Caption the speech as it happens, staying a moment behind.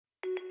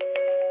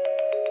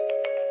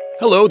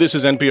Hello, this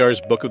is NPR's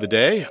Book of the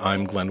Day.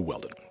 I'm Glenn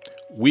Weldon.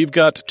 We've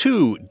got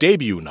two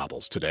debut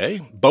novels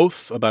today,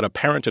 both about a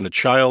parent and a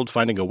child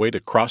finding a way to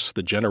cross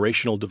the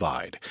generational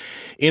divide.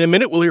 In a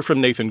minute, we'll hear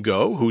from Nathan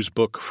Goh, whose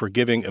book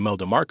Forgiving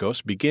Imelda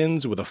Marcos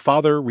begins with a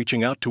father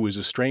reaching out to his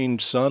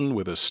estranged son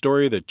with a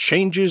story that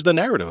changes the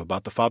narrative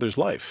about the father's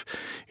life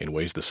in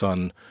ways the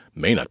son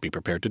may not be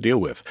prepared to deal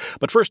with.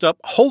 But first up,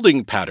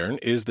 Holding Pattern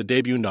is the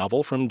debut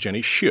novel from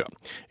Jenny Xue.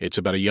 It's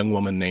about a young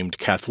woman named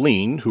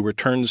Kathleen who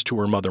returns to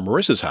her mother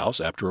Marissa's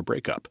house after a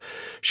breakup.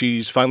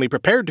 She's finally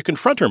prepared to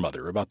confront her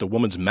mother about the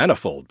woman's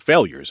manifold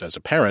failures as a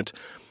parent,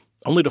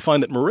 only to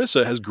find that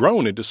Marissa has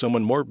grown into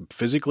someone more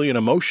physically and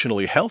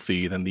emotionally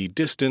healthy than the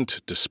distant,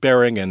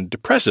 despairing, and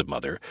depressive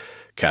mother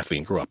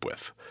Kathleen grew up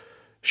with.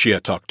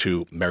 Xue talked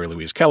to Mary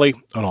Louise Kelly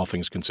on All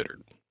Things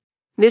Considered.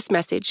 This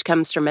message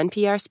comes from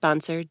NPR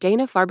sponsor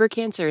Dana-Farber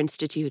Cancer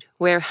Institute,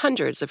 where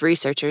hundreds of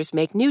researchers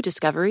make new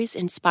discoveries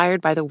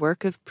inspired by the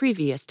work of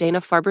previous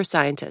Dana-Farber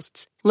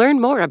scientists. Learn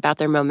more about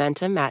their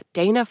momentum at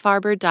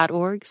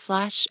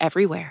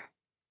danafarber.org/everywhere.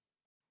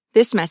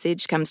 This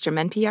message comes from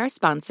NPR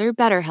sponsor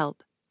BetterHelp.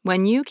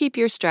 When you keep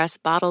your stress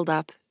bottled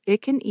up,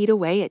 it can eat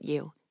away at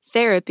you.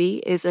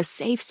 Therapy is a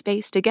safe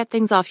space to get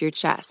things off your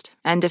chest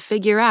and to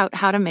figure out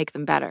how to make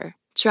them better.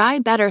 Try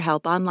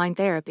BetterHelp Online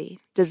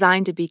Therapy,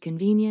 designed to be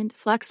convenient,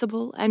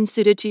 flexible, and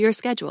suited to your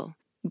schedule.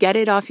 Get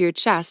it off your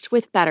chest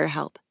with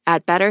BetterHelp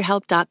at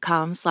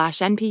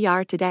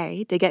betterhelp.com/NPR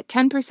today to get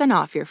 10%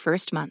 off your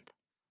first month.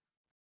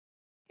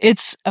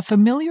 It's a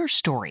familiar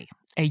story.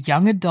 A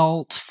young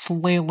adult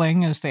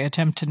flailing as they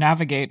attempt to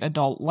navigate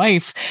adult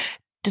life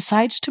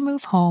decides to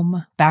move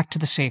home back to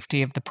the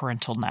safety of the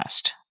parental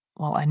nest.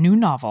 Well, a new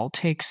novel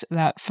takes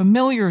that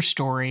familiar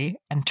story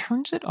and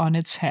turns it on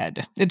its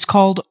head. It's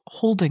called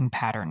Holding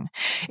Pattern.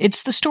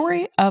 It's the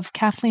story of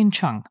Kathleen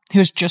Chung, who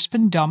has just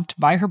been dumped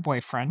by her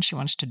boyfriend. She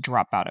wants to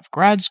drop out of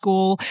grad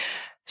school.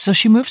 So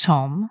she moves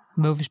home,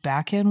 moves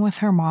back in with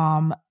her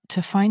mom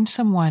to find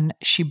someone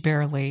she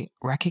barely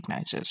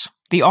recognizes.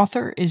 The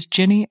author is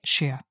Jenny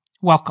Xue.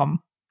 Welcome.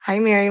 Hi,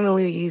 Mary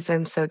Louise.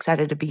 I'm so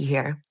excited to be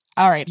here.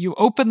 All right, you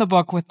open the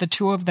book with the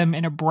two of them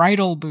in a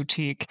bridal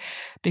boutique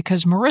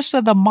because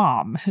Marissa, the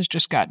mom, has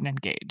just gotten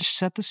engaged.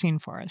 Set the scene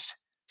for us.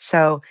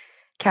 So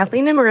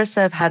Kathleen and Marissa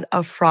have had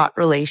a fraught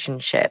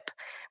relationship.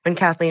 When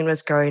Kathleen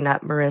was growing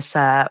up,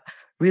 Marissa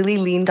really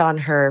leaned on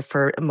her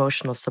for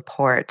emotional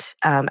support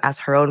as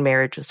her own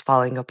marriage was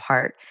falling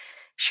apart.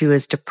 She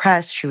was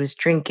depressed, she was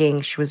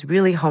drinking, she was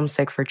really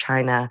homesick for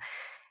China.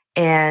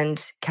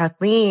 And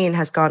Kathleen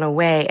has gone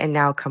away and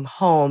now come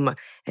home,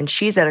 and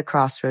she's at a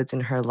crossroads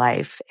in her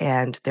life.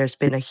 And there's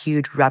been a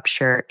huge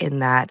rupture in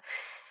that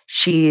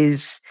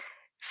she's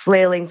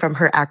flailing from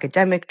her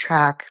academic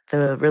track.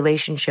 The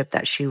relationship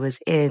that she was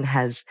in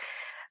has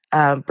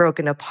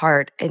broken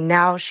apart. And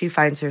now she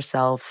finds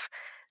herself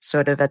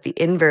sort of at the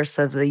inverse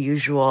of the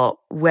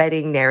usual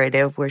wedding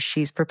narrative where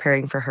she's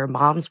preparing for her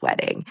mom's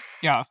wedding.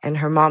 Yeah. And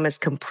her mom is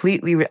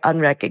completely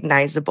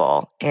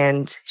unrecognizable.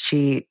 And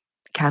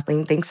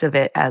Kathleen thinks of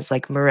it as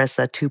like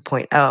Marissa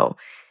 2.0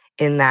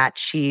 in that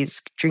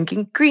she's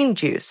drinking green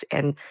juice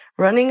and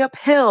running up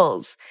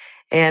hills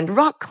and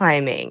rock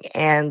climbing.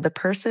 And the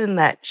person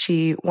that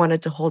she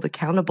wanted to hold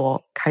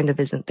accountable kind of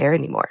isn't there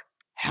anymore.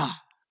 Yeah.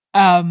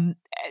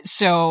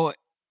 So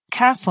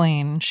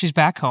Kathleen, she's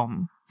back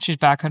home. She's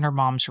back on her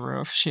mom's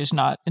roof. She's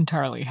not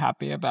entirely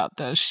happy about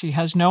this. She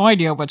has no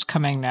idea what's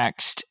coming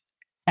next.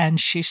 And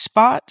she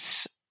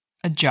spots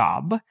a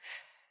job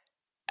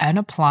and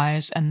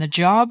applies, and the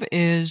job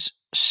is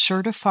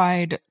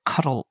certified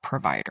cuddle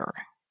provider.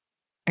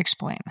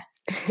 Explain.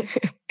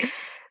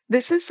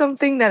 This is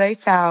something that I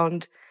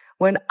found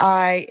when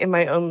I, in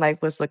my own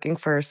life, was looking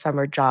for a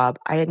summer job.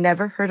 I had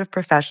never heard of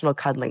professional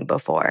cuddling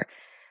before,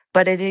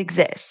 but it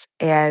exists.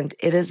 And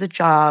it is a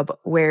job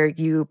where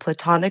you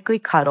platonically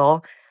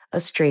cuddle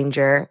a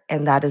stranger,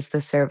 and that is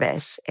the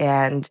service.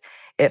 And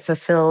it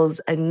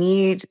fulfills a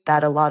need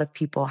that a lot of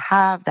people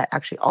have, that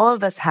actually all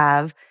of us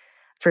have,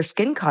 for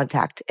skin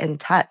contact and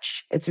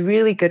touch. It's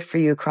really good for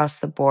you across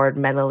the board,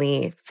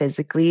 mentally,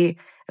 physically,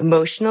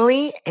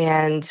 emotionally.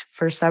 And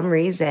for some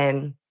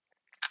reason,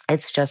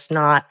 it's just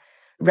not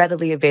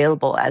readily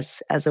available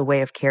as a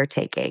way of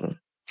caretaking.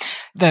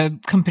 The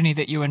company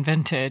that you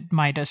invented,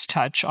 Midas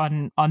Touch,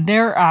 on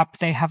their app,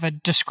 they have a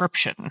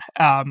description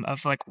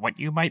of like what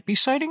you might be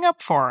signing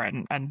up for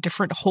and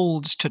different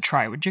holds to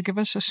try. Would you give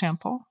us a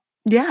sample?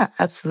 Yeah,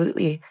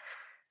 absolutely.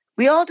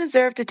 We all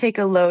deserve to take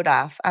a load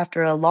off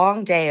after a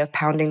long day of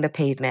pounding the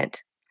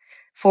pavement.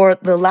 For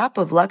the lap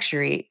of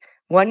luxury,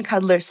 one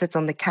cuddler sits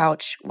on the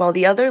couch while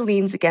the other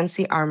leans against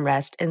the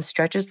armrest and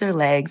stretches their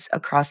legs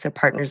across their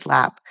partner's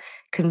lap,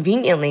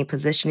 conveniently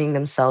positioning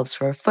themselves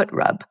for a foot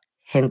rub.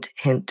 Hint,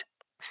 hint.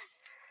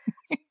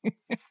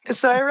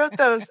 So I wrote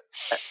those,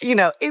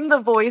 in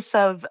the voice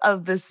of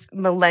this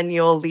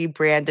millennially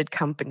branded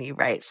company,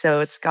 right?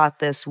 So it's got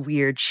this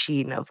weird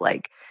sheen of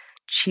like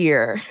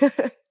cheer.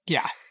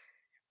 Yeah.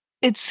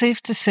 It's safe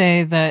to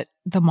say that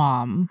the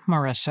mom,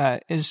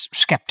 Marissa, is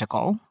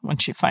skeptical when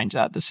she finds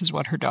out this is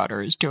what her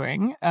daughter is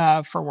doing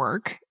for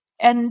work.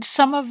 And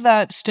some of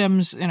that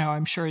stems,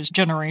 I'm sure is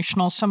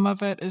generational. Some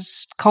of it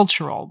is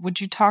cultural. Would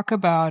you talk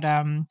about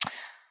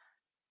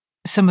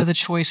some of the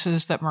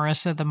choices that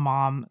Marissa, the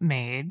mom,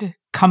 made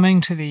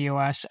coming to the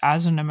U.S.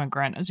 as an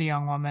immigrant, as a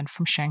young woman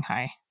from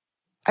Shanghai?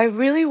 I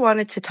really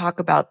wanted to talk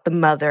about the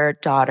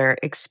mother-daughter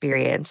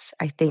experience.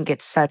 I think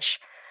it's such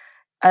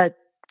a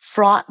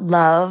fraught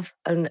love,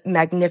 a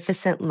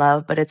magnificent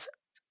love, but it's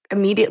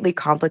immediately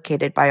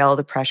complicated by all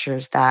the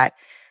pressures that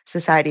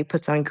society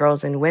puts on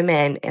girls and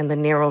women and the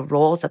narrow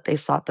roles that they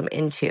slot them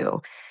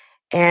into.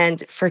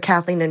 And for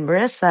Kathleen and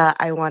Marissa,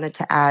 I wanted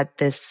to add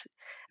this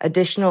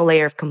additional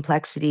layer of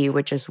complexity,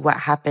 which is what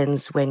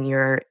happens when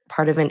you're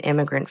part of an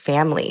immigrant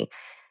family.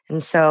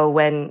 And so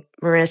when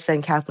Marissa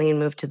and Kathleen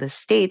moved to the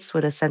States,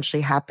 what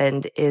essentially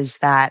happened is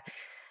that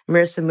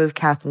Marissa moved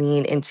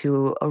Kathleen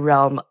into a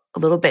realm a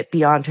little bit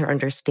beyond her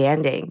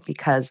understanding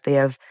because they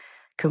have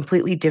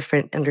completely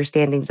different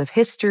understandings of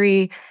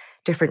history,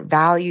 different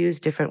values,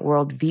 different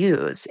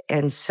worldviews.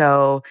 And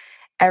so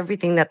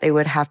everything that they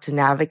would have to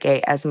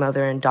navigate as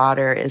mother and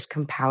daughter is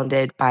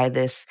compounded by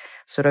this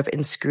sort of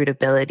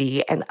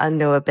inscrutability and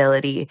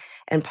unknowability.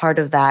 And part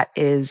of that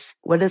is,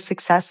 what does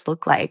success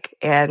look like?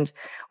 And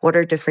what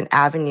are different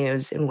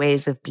avenues and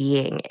ways of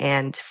being?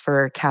 And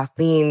for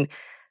Kathleen,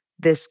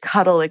 this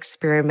cuddle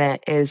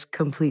experiment is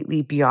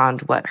completely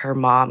beyond what her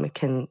mom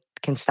can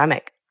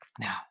stomach.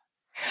 Yeah.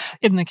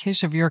 In the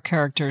case of your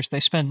characters, they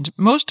spend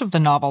most of the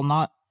novel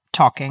not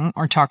talking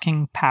or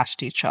talking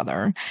past each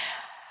other.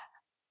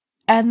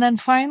 And then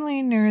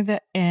finally, near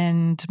the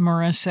end,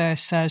 Marissa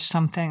says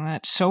something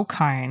that's so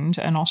kind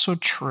and also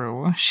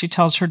true. She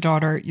tells her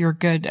daughter, "You're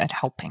good at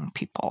helping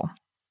people."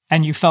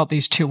 And you felt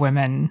these two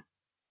women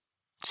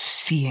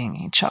seeing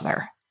each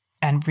other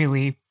and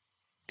really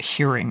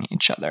hearing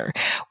each other.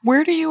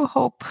 Where do you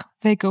hope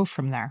they go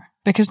from there?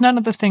 Because none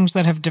of the things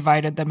that have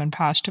divided them in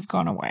past have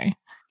gone away.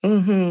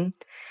 Mm-hmm.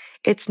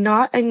 It's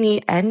not a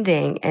neat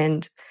ending,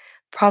 and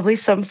probably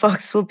some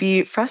folks will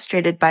be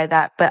frustrated by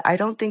that, but I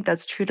don't think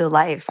that's true to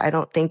life. I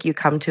don't think you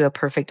come to a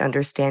perfect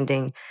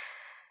understanding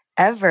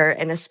ever,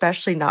 and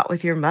especially not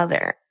with your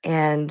mother.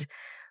 And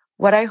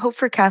what I hope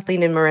for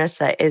Kathleen and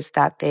Marissa is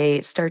that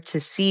they start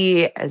to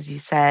see, as you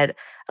said,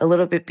 a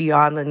little bit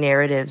beyond the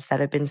narratives that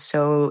have been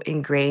so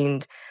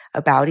ingrained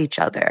about each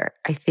other.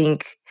 I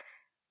think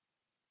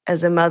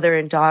as a mother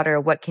and daughter,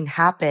 what can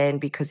happen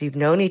because you've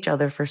known each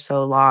other for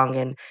so long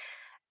and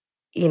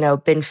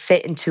been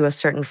fit into a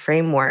certain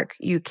framework,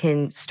 you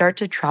can start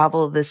to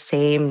travel the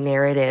same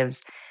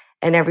narratives,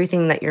 and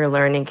everything that you're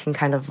learning can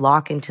kind of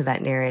lock into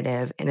that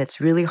narrative. And it's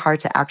really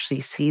hard to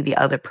actually see the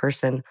other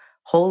person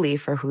wholly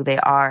for who they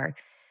are.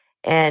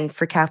 And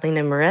for Kathleen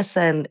and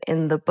Marissa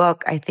in the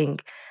book, I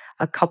think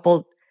a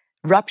couple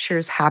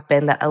ruptures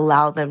happen that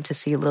allow them to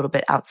see a little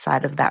bit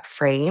outside of that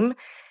frame.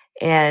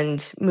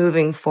 And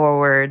moving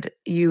forward,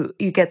 you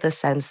get the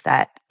sense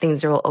that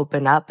things will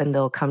open up and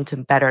they'll come to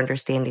better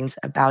understandings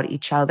about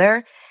each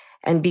other.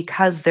 And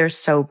because they're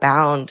so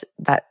bound,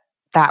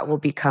 that will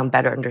become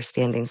better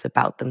understandings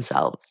about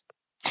themselves.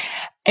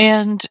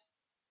 And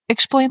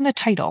explain the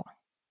title,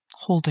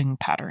 Holding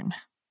Pattern.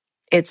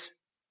 It's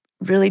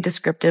really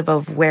descriptive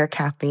of where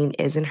Kathleen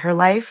is in her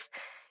life.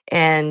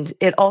 And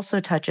it also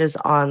touches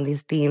on the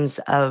themes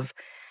of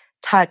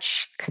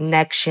touch,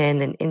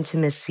 connection, and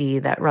intimacy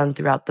that run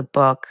throughout the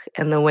book,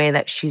 and the way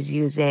that she's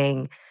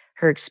using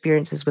her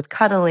experiences with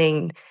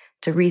cuddling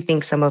to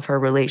rethink some of her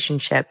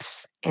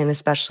relationships, and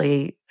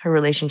especially her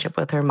relationship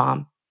with her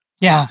mom.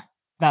 Yeah,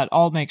 that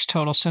all makes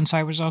total sense.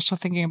 I was also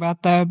thinking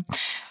about the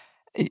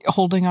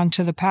holding on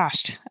to the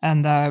past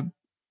and the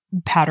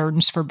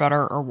patterns, for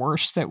better or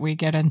worse, that we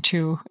get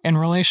into in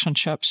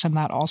relationships. And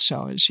that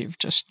also, as you've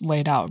just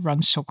laid out,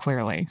 runs so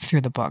clearly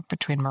through the book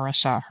between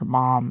Marissa, her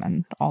mom,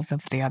 and all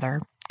of the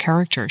other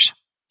characters.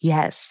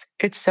 Yes,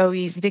 it's so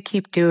easy to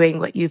keep doing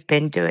what you've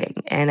been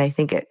doing. And I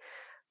think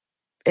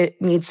it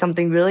needs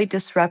something really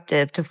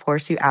disruptive to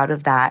force you out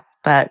of that.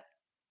 But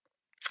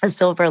a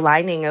silver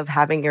lining of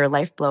having your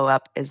life blow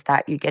up is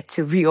that you get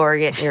to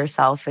reorient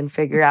yourself and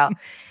figure out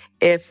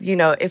if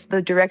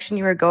the direction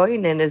you were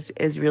going in is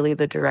really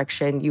the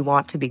direction you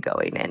want to be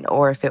going in,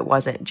 or if it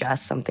wasn't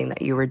just something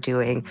that you were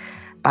doing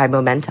by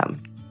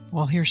momentum.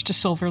 Well, here's to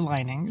silver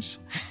linings.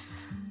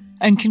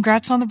 And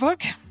congrats on the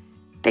book.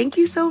 Thank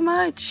you so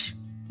much.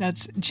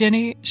 That's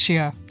Jenny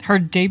Xie. Her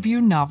debut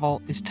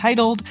novel is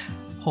titled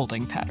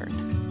Holding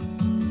Pattern.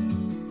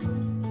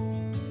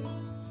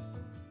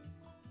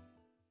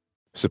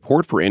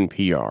 Support for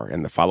NPR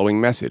and the following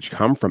message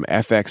come from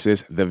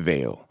FX's The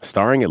Veil,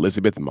 starring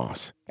Elizabeth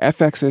Moss.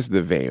 FX's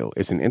The Veil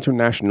is an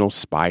international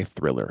spy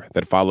thriller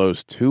that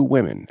follows two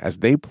women as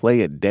they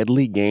play a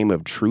deadly game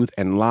of truth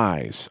and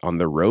lies on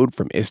the road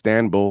from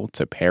Istanbul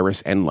to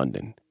Paris and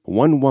London.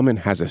 One woman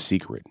has a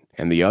secret,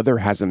 and the other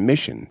has a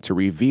mission to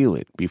reveal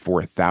it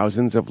before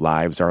thousands of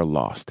lives are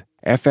lost.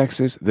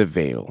 FX's The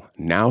Veil,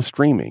 now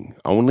streaming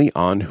only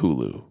on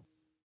Hulu.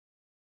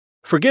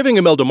 Forgiving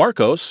Imelda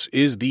Marcos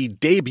is the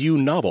debut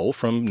novel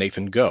from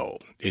Nathan Goh.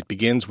 It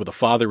begins with a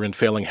father in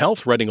failing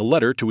health writing a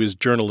letter to his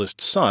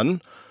journalist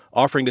son,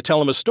 offering to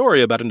tell him a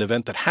story about an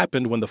event that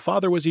happened when the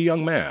father was a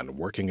young man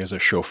working as a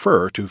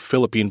chauffeur to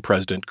Philippine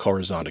President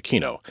Corazon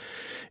Aquino.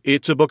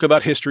 It's a book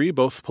about history,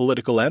 both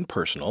political and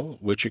personal,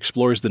 which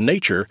explores the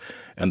nature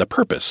and the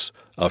purpose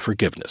of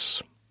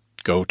forgiveness.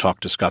 Go talk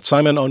to Scott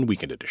Simon on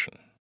Weekend Edition.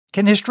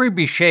 Can history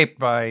be shaped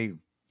by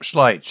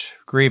slights,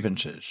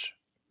 grievances,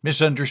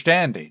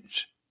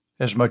 misunderstandings,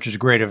 as much as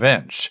great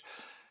events?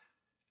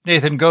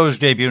 Nathan Goh's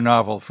debut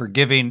novel,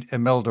 Forgiving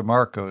Imelda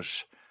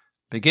Marcos,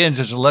 begins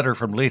as a letter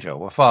from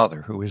Lito, a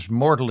father who is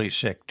mortally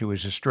sick, to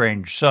his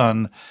estranged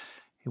son.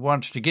 He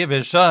wants to give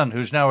his son,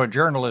 who's now a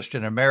journalist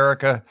in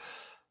America,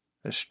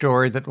 a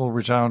story that will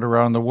resound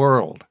around the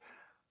world.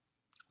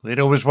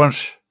 Lito was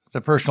once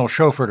the personal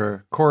chauffeur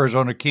to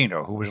Corazon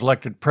Aquino, who was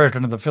elected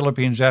president of the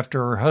Philippines after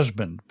her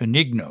husband,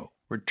 Benigno,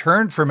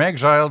 returned from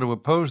exile to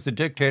oppose the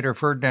dictator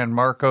Ferdinand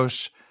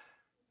Marcos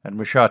and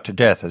was shot to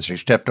death as he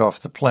stepped off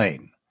the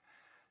plane.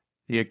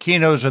 The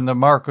Aquinos and the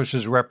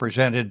Marcoses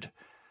represented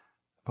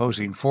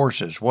opposing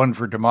forces, one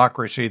for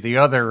democracy, the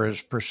other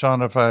as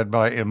personified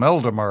by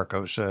Imelda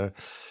Marcos, a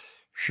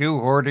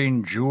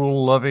shoe-hoarding,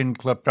 jewel-loving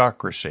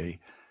kleptocracy.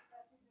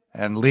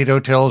 And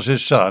Lito tells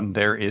his son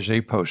there is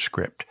a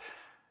postscript.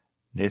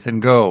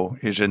 Nathan Goh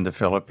is in the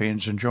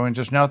Philippines and joins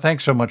us now.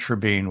 Thanks so much for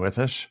being with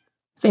us.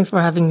 Thanks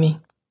for having me.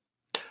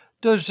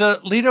 Does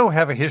Lito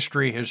have a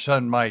history his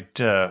son might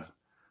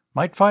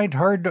find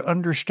hard to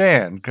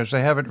understand because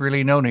they haven't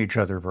really known each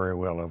other very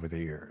well over the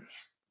years?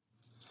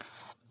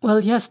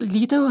 Well, yes,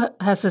 Lito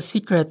has a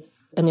secret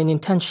and an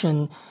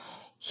intention.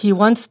 He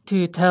wants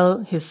to tell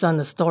his son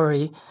a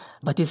story,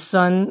 but his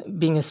son,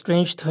 being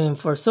estranged to him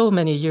for so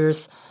many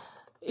years,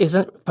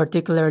 isn't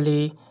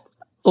particularly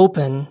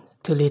open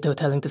to Lito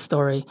telling the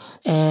story.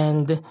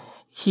 And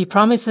he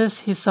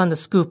promises his son a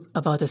scoop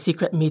about a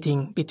secret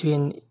meeting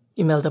between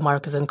Imelda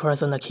Marcos and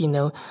Corazon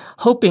Aquino,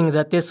 hoping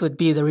that this would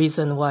be the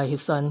reason why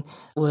his son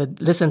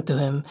would listen to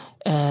him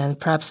and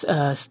perhaps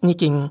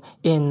sneaking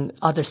in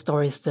other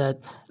stories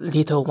that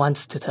Lito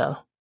wants to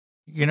tell.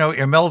 You know,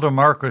 Imelda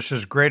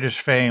Marcos's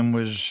greatest fame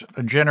was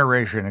a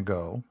generation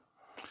ago.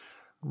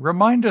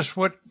 Remind us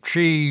what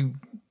she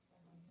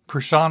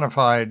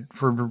personified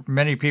for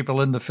many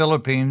people in the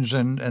Philippines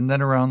and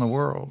then around the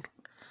world.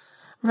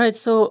 Right.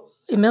 So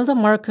Imelda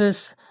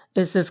Marcos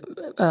is this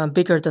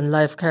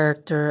bigger-than-life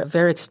character,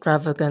 very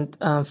extravagant,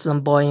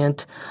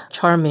 flamboyant,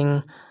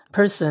 charming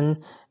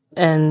person.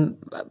 And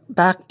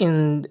back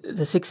in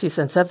the 60s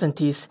and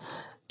 70s,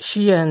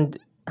 she and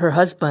her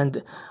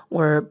husband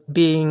were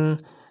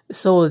being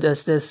sold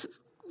as this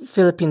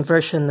Philippine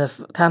version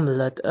of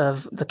Camelot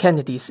of the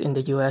Kennedys in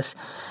the U.S.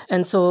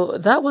 And so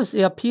that was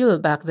the appeal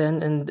back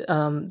then, and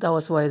that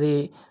was why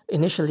they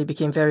initially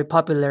became very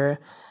popular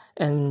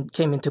and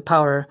came into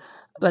power.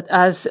 But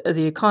as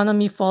the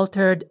economy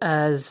faltered,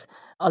 as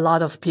a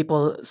lot of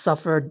people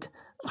suffered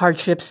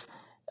hardships,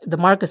 the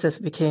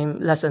Marcoses became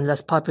less and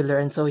less popular,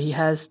 and so he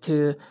has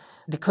to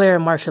declare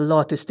martial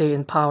law to stay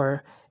in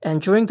power.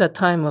 And during that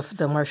time of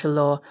the martial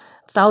law,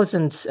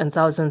 thousands and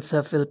thousands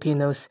of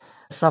Filipinos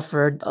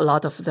suffered. A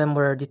lot of them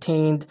were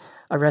detained,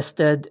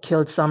 arrested,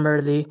 killed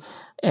summarily,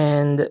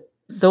 and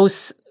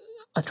those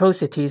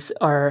atrocities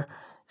are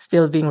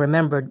still being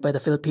remembered by the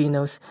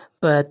Filipinos.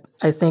 But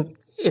I think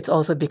it's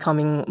also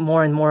becoming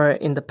more and more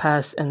in the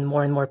past, and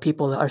more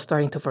people are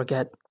starting to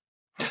forget.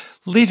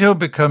 Lito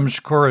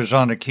becomes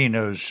Corazon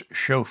Aquino's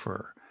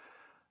chauffeur.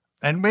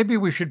 And maybe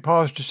we should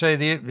pause to say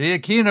the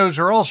Aquinos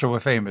are also a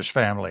famous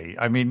family.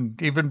 I mean,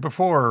 even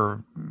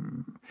before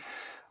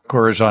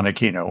Corazon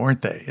Aquino,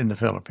 weren't they, in the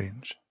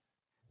Philippines?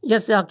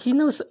 Yes, the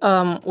Aquinos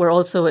were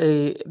also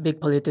a big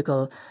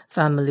political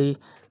family.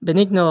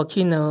 Benigno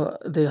Aquino,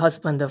 the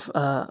husband of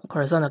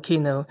Corazon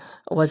Aquino,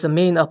 was a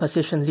main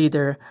opposition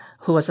leader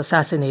who was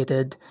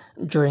assassinated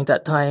during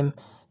that time.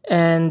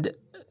 And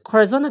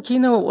Corazon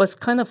Aquino was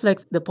kind of like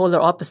the polar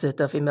opposite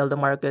of Imelda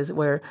Marcos,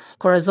 where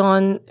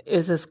Corazon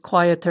is this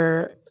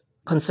quieter,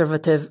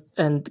 conservative,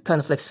 and kind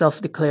of like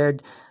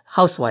self-declared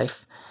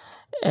housewife.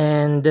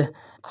 And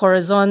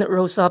Corazon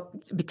rose up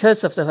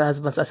because of the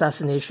husband's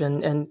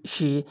assassination, and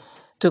she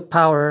took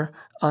power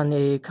on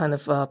a kind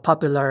of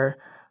popular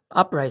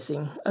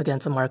uprising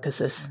against the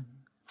Marcoses.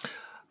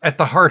 At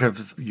the heart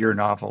of your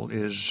novel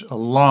is a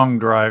long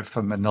drive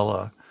from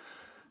Manila.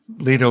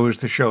 Lito is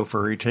the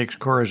chauffeur. He takes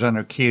Corazon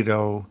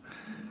Aquino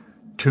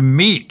to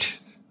meet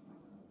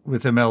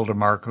with Imelda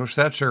Marcos.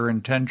 That's her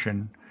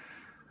intention.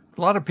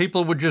 A lot of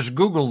people would just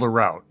Google the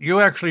route. You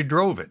actually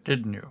drove it,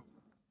 didn't you?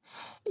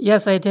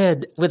 Yes, I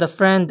did. With a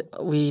friend,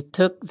 we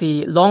took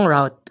the long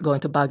route going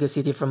to Baguio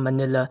City from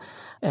Manila,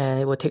 and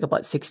it would take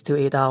about 6 to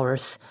 8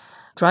 hours.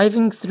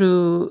 Driving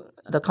through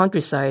the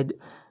countryside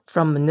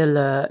from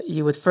Manila,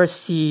 you would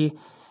first see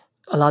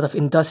a lot of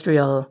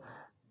industrial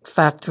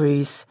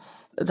factories,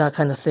 that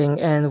kind of thing.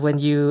 And when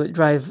you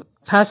drive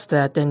past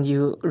that, then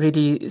you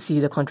really see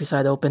the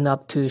countryside open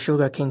up to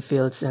sugarcane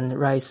fields and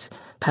rice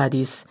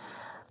paddies.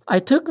 I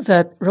took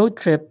that road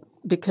trip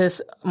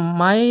because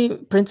my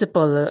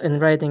principle in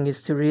writing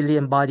is to really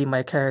embody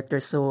my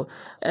characters. So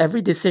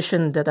every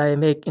decision that I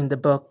make in the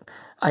book,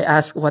 I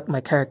ask what my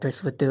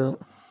characters would do.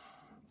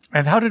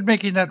 And how did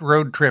making that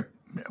road trip,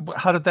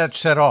 how did that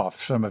set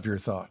off some of your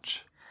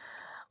thoughts?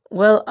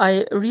 Well,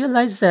 I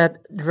realized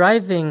that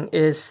driving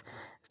is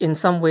in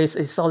some ways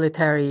a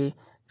solitary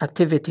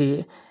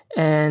activity,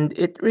 and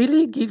it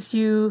really gives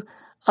you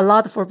a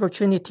lot of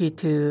opportunity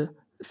to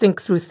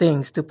think through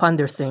things, to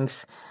ponder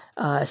things,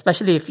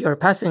 especially if your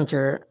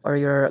passenger or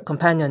your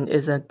companion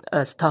isn't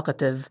as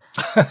talkative.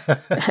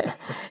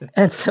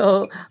 And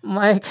so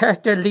my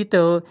character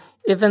Lito,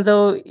 even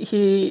though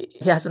he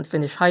hasn't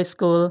finished high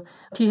school,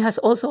 he has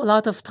also a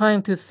lot of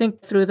time to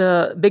think through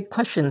the big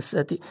questions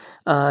that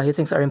he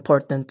thinks are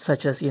important,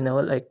 such as,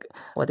 like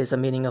what is the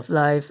meaning of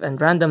life, and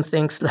random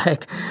things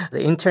like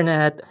the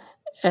internet.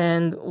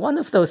 And one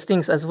of those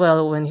things as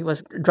well, when he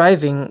was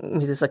driving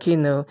Mrs.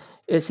 Aquino,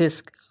 is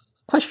his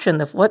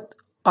question of what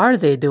are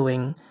they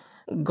doing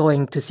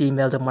going to see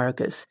Imelda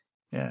Marcos?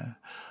 Yeah.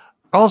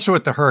 Also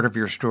at the heart of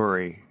your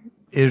story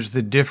is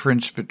the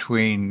difference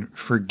between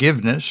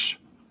forgiveness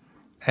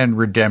and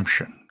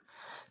redemption.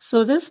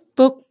 So this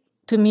book,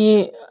 to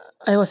me,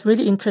 I was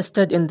really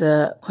interested in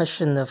the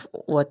question of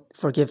what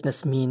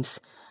forgiveness means.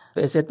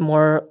 Is it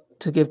more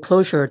to give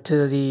closure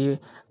to the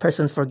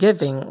person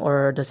forgiving,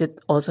 or does it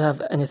also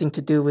have anything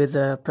to do with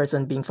the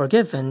person being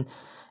forgiven?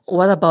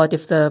 What about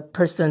if the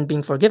person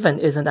being forgiven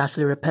isn't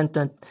actually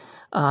repentant,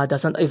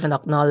 doesn't even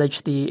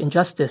acknowledge the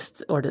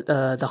injustice or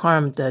the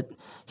harm that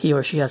he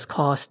or she has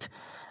caused?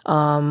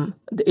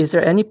 Is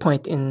there any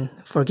point in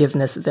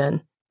forgiveness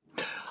then?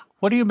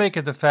 What do you make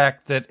of the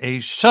fact that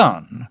a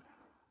son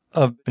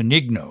of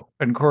Benigno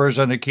and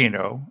Corazon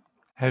Aquino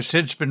has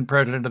since been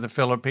president of the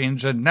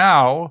Philippines, and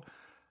now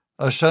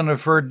a son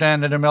of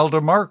Ferdinand and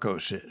Imelda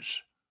Marcos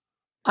is?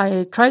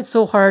 I tried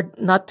so hard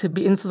not to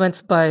be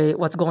influenced by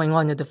what's going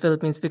on in the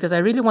Philippines because I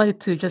really wanted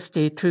to just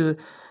stay true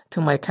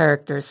to my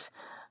characters.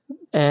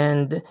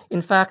 And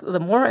in fact, the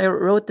more I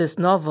wrote this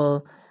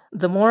novel,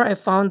 the more I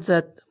found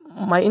that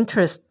my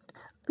interest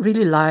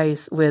really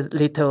lies with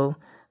Lito,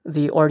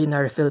 the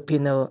ordinary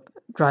Filipino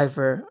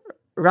driver,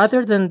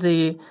 rather than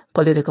the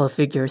political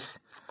figures.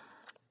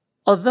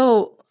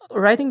 Although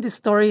writing this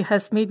story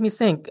has made me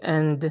think,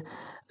 and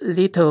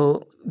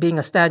Lito being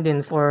a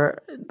stand-in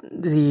for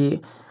the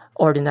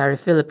ordinary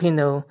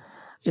Filipino,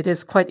 it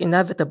is quite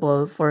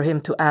inevitable for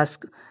him to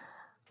ask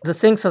the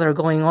things that are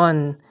going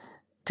on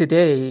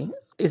today.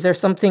 Is there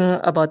something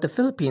about the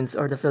Philippines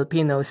or the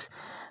Filipinos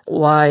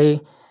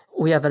why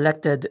we have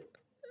elected,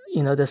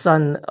 the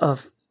son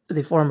of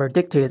the former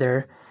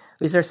dictator?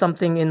 Is there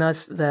something in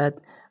us that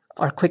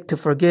are quick to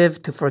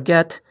forgive, to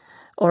forget?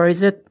 Or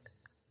is it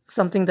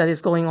something that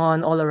is going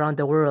on all around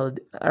the world?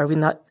 Are we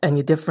not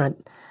any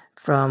different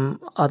from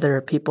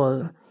other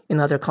people in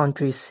other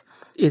countries?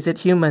 Is it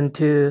human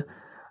to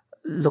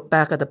look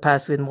back at the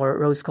past with more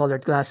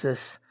rose-colored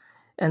glasses?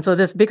 And so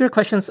these bigger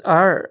questions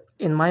are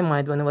in my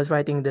mind when I was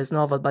writing this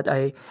novel, but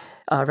I,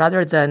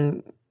 rather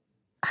than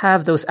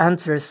have those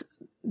answers,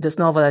 this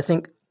novel, I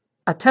think,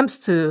 attempts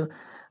to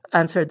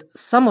answer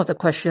some of the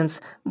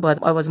questions, but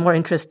I was more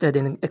interested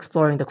in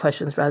exploring the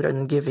questions rather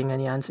than giving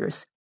any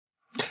answers.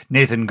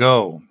 Nathan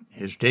Goh,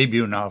 his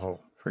debut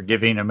novel,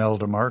 Forgiving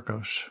Imelda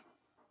Marcos.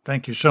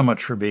 Thank you so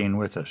much for being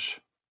with us.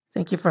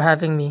 Thank you for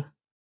having me.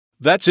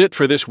 That's it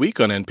for this week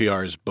on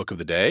NPR's Book of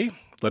the Day.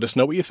 Let us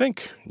know what you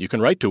think. You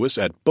can write to us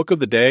at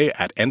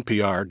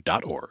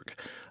bookoftheday@npr.org.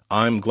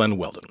 I'm Glenn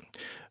Weldon.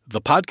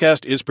 The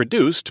podcast is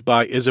produced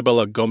by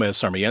Isabella Gomez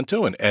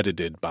Sarmiento and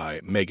edited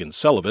by Megan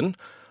Sullivan.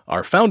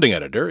 Our founding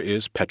editor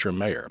is Petra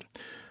Mayer.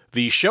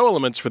 The show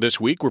elements for this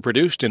week were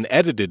produced and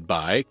edited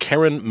by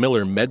Karen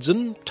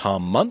Miller-Medzen,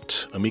 Tom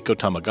Munt, Amiko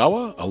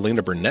Tamagawa,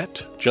 Elena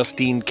Burnett,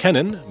 Justine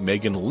Kennan,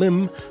 Megan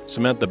Lim,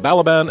 Samantha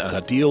Balaban,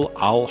 and Adil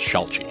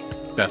Al-Shalchi.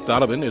 Beth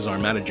Donovan is our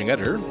managing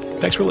editor.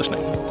 Thanks for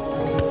listening.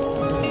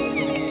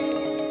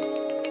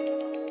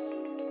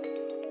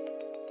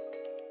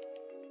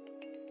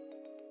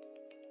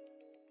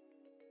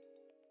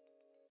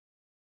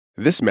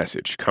 This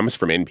message comes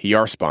from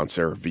NPR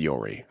sponsor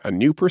Vuori, a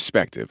new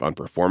perspective on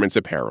performance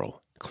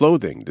apparel.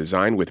 Clothing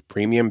designed with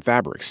premium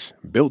fabrics,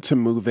 built to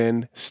move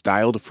in,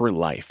 styled for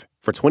life.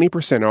 For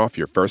 20% off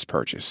your first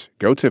purchase,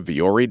 go to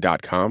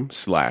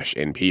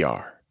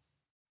vuori.com/NPR.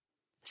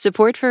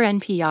 Support for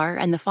NPR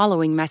and the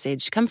following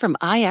message come from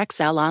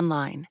IXL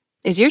Online.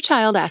 Is your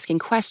child asking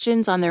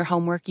questions on their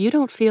homework you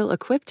don't feel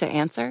equipped to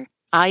answer?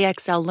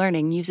 IXL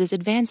Learning uses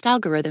advanced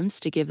algorithms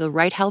to give the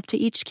right help to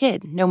each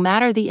kid, no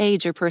matter the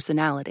age or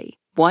personality.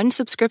 One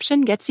subscription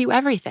gets you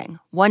everything.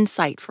 One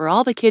site for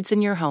all the kids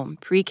in your home,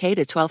 pre-K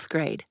to 12th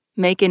grade.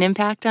 Make an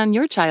impact on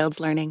your child's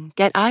learning.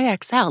 Get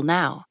IXL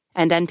now.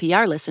 And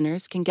NPR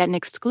listeners can get an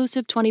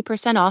exclusive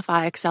 20% off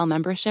IXL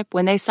membership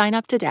when they sign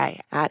up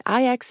today at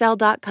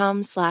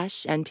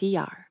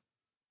IXL.com/NPR.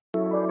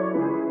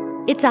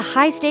 It's a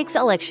high-stakes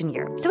election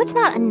year, so it's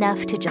not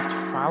enough to just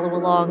follow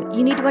along.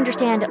 You need to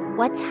understand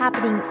what's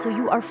happening so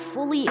you are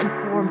fully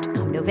informed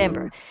come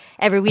November.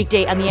 Every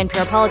weekday on the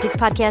NPR Politics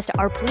Podcast,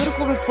 our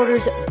political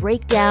reporters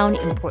break down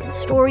important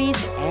stories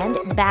and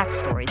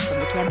backstories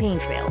from the campaign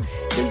trail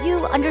so you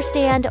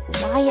understand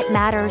why it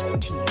matters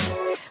to you.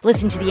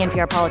 Listen to the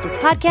NPR Politics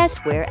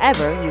Podcast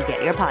wherever you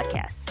get your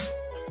podcasts.